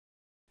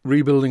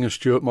Rebuilding a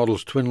Stuart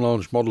Models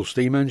twin-launch model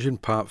steam engine,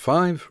 Part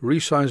 5,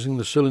 resizing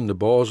the cylinder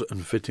bores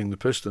and fitting the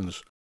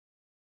pistons.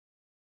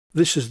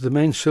 This is the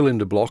main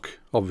cylinder block,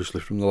 obviously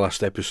from the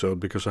last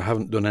episode because I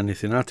haven't done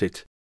anything at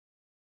it.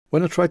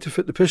 When I tried to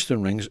fit the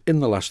piston rings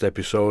in the last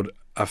episode,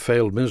 I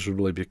failed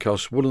miserably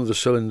because one of the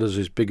cylinders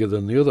is bigger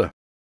than the other,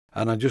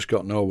 and I just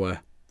got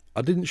nowhere.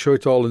 I didn't show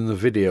it all in the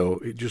video,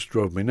 it just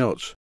drove me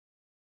nuts.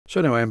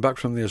 So anyway, I'm back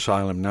from the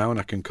asylum now and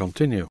I can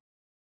continue.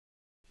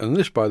 And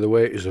this, by the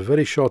way, is a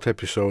very short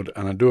episode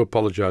and I do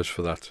apologise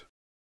for that.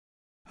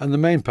 And the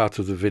main part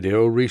of the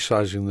video,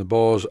 resizing the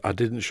bores, I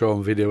didn't show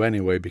on video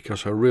anyway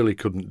because I really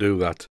couldn't do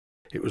that.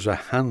 It was I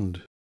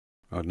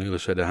nearly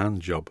said a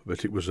hand job,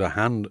 but it was a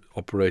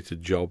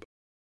hand-operated job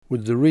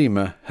with the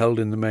reamer held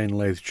in the main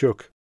lathe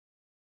chuck.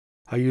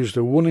 I used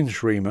a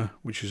 1-inch reamer,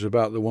 which is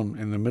about the one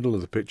in the middle of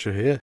the picture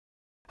here,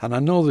 and I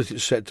know that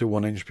it's set to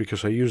 1 inch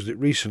because I used it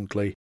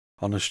recently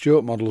on a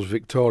Stuart Models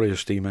Victoria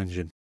steam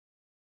engine.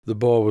 The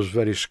bore was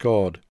very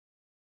scored,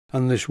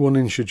 and this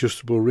 1-inch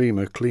adjustable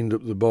reamer cleaned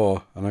up the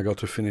bore and I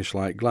got a finish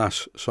like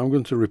glass, so I'm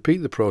going to repeat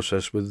the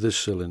process with this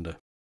cylinder.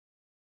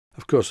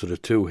 Of course there are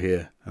two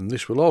here, and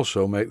this will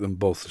also make them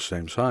both the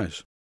same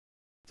size.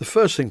 The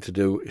first thing to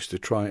do is to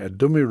try a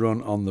dummy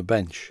run on the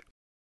bench.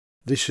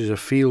 This is a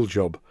feel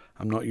job.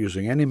 I'm not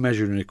using any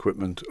measuring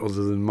equipment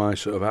other than my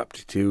sort of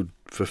aptitude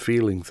for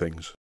feeling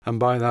things, and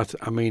by that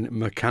I mean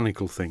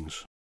mechanical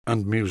things,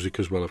 and music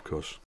as well of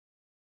course.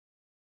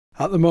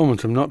 At the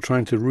moment I'm not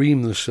trying to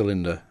ream the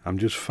cylinder, I'm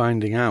just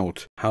finding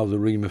out how the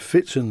reamer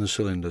fits in the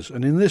cylinders,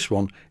 and in this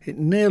one it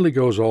nearly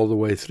goes all the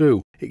way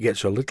through. It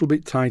gets a little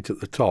bit tight at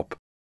the top,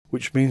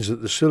 which means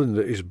that the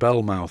cylinder is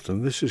bell-mouthed,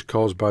 and this is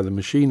caused by the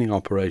machining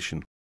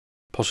operation.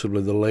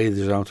 Possibly the lathe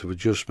is out of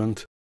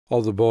adjustment,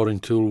 or the boring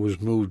tool was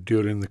moved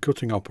during the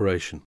cutting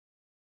operation.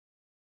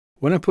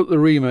 When I put the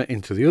reamer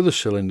into the other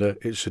cylinder,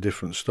 it's a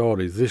different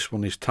story. This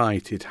one is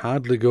tight, it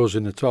hardly goes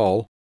in at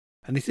all,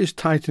 and it is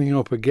tightening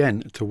up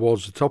again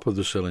towards the top of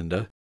the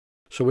cylinder,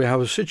 so we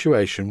have a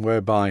situation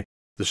whereby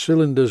the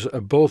cylinders are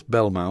both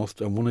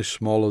bell-mouthed and one is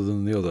smaller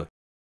than the other.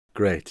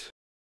 Great.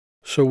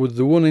 So with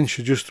the 1-inch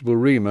adjustable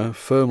reamer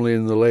firmly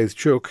in the lathe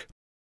chuck,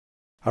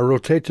 I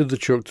rotated the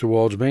chuck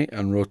towards me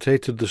and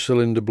rotated the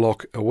cylinder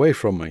block away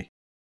from me,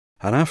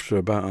 and after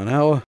about an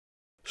hour,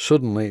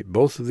 suddenly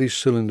both of these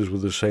cylinders were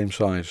the same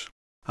size.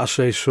 I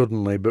say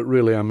suddenly, but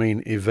really I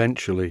mean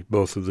eventually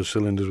both of the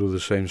cylinders were the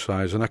same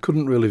size, and I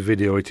couldn't really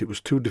video it. It was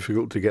too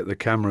difficult to get the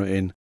camera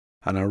in,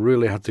 and I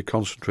really had to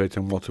concentrate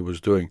on what I was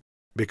doing,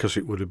 because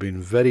it would have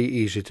been very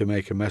easy to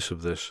make a mess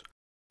of this.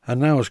 And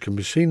now, as can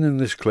be seen in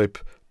this clip,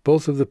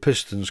 both of the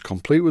pistons,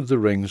 complete with the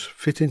rings,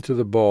 fit into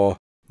the bore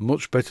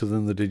much better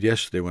than they did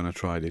yesterday when I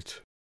tried it.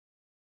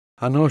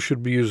 I know I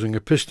should be using a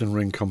piston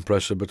ring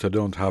compressor, but I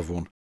don't have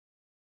one,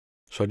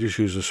 so I just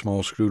use a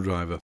small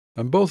screwdriver.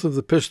 And both of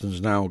the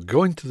pistons now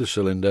go into the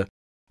cylinder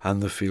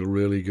and they feel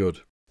really good,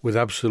 with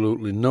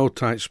absolutely no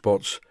tight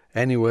spots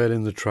anywhere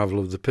in the travel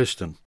of the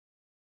piston.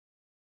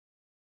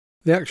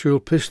 The actual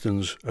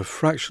pistons are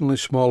fractionally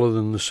smaller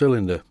than the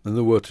cylinder than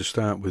they were to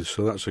start with,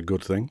 so that's a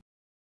good thing.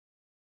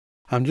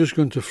 I'm just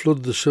going to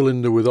flood the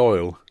cylinder with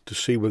oil to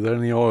see whether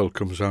any oil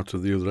comes out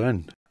of the other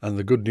end, and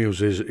the good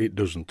news is it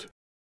doesn't.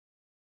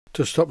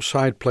 To stop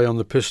side play on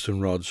the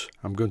piston rods,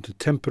 I'm going to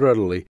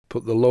temporarily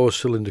put the lower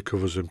cylinder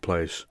covers in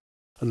place,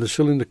 and the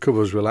cylinder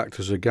covers will act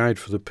as a guide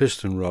for the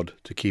piston rod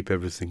to keep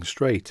everything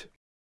straight.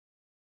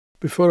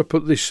 Before I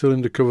put these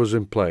cylinder covers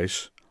in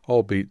place,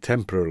 albeit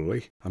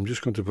temporarily, I'm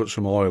just going to put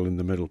some oil in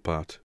the middle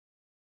part.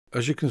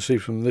 As you can see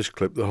from this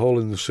clip, the hole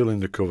in the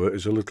cylinder cover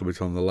is a little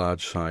bit on the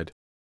large side,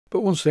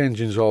 but once the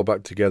engine's all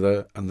back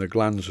together and the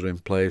glands are in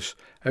place,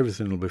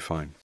 everything will be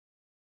fine.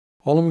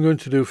 All I'm going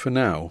to do for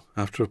now,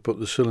 after I've put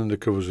the cylinder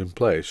covers in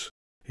place,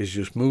 is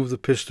just move the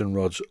piston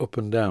rods up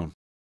and down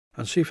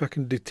and see if I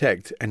can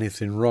detect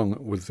anything wrong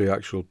with the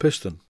actual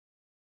piston.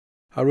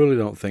 I really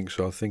don't think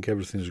so. I think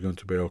everything's going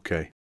to be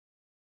okay.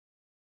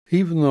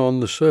 Even though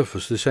on the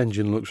surface this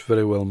engine looks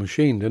very well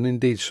machined, and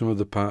indeed some of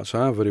the parts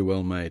are very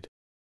well made,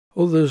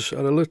 others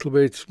are a little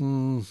bit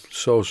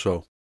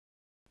so-so.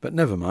 But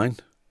never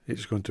mind,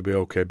 it's going to be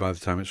okay by the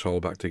time it's all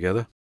back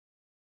together.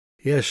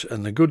 Yes,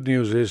 and the good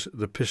news is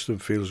the piston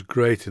feels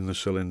great in the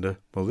cylinder.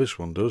 Well, this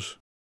one does.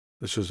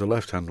 This is the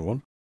left-hand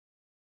one.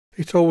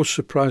 It always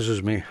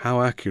surprises me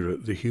how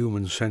accurate the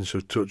human sense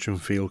of touch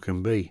and feel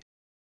can be.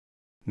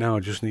 Now I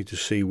just need to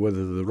see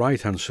whether the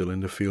right-hand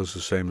cylinder feels the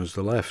same as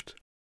the left.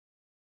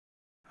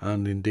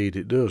 And indeed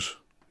it does.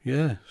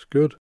 Yeah, it's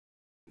good.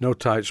 No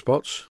tight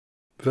spots.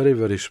 Very,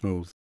 very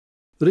smooth.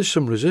 There is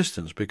some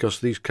resistance because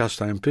these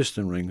cast iron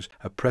piston rings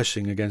are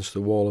pressing against the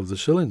wall of the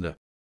cylinder,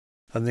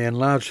 and the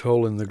enlarged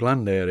hole in the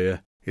gland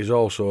area is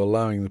also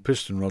allowing the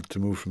piston rod to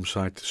move from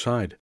side to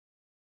side.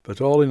 But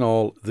all in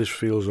all, this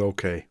feels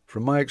okay.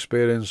 From my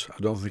experience,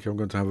 I don't think I'm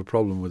going to have a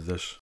problem with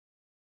this.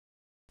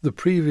 The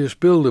previous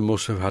builder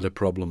must have had a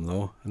problem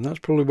though, and that's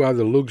probably why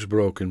the lug's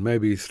broken.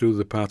 Maybe he threw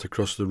the part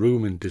across the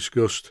room in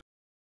disgust.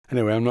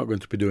 Anyway, I'm not going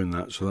to be doing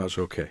that, so that's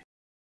okay.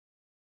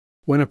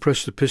 When I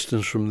press the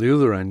pistons from the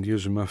other end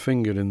using my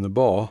finger in the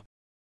bore,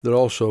 They're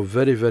also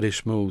very, very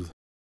smooth,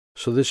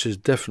 so this is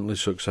definitely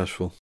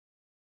successful.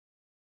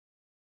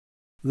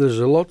 There's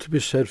a lot to be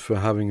said for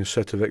having a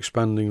set of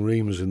expanding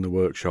reamers in the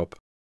workshop.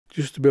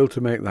 Just to be able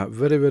to make that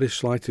very, very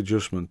slight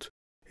adjustment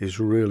is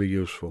really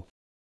useful.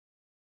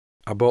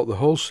 I bought the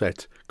whole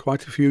set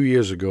quite a few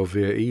years ago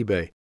via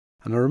eBay,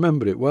 and I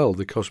remember it well.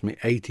 They cost me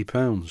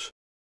 £80,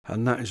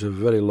 and that is a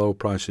very low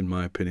price in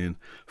my opinion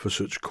for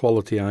such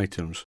quality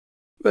items.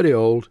 Very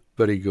old,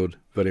 very good,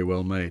 very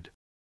well made.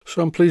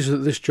 So I'm pleased that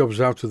this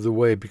job's out of the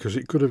way because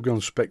it could have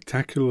gone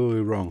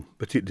spectacularly wrong,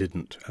 but it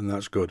didn't, and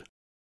that's good.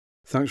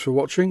 Thanks for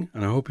watching,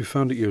 and I hope you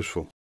found it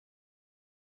useful.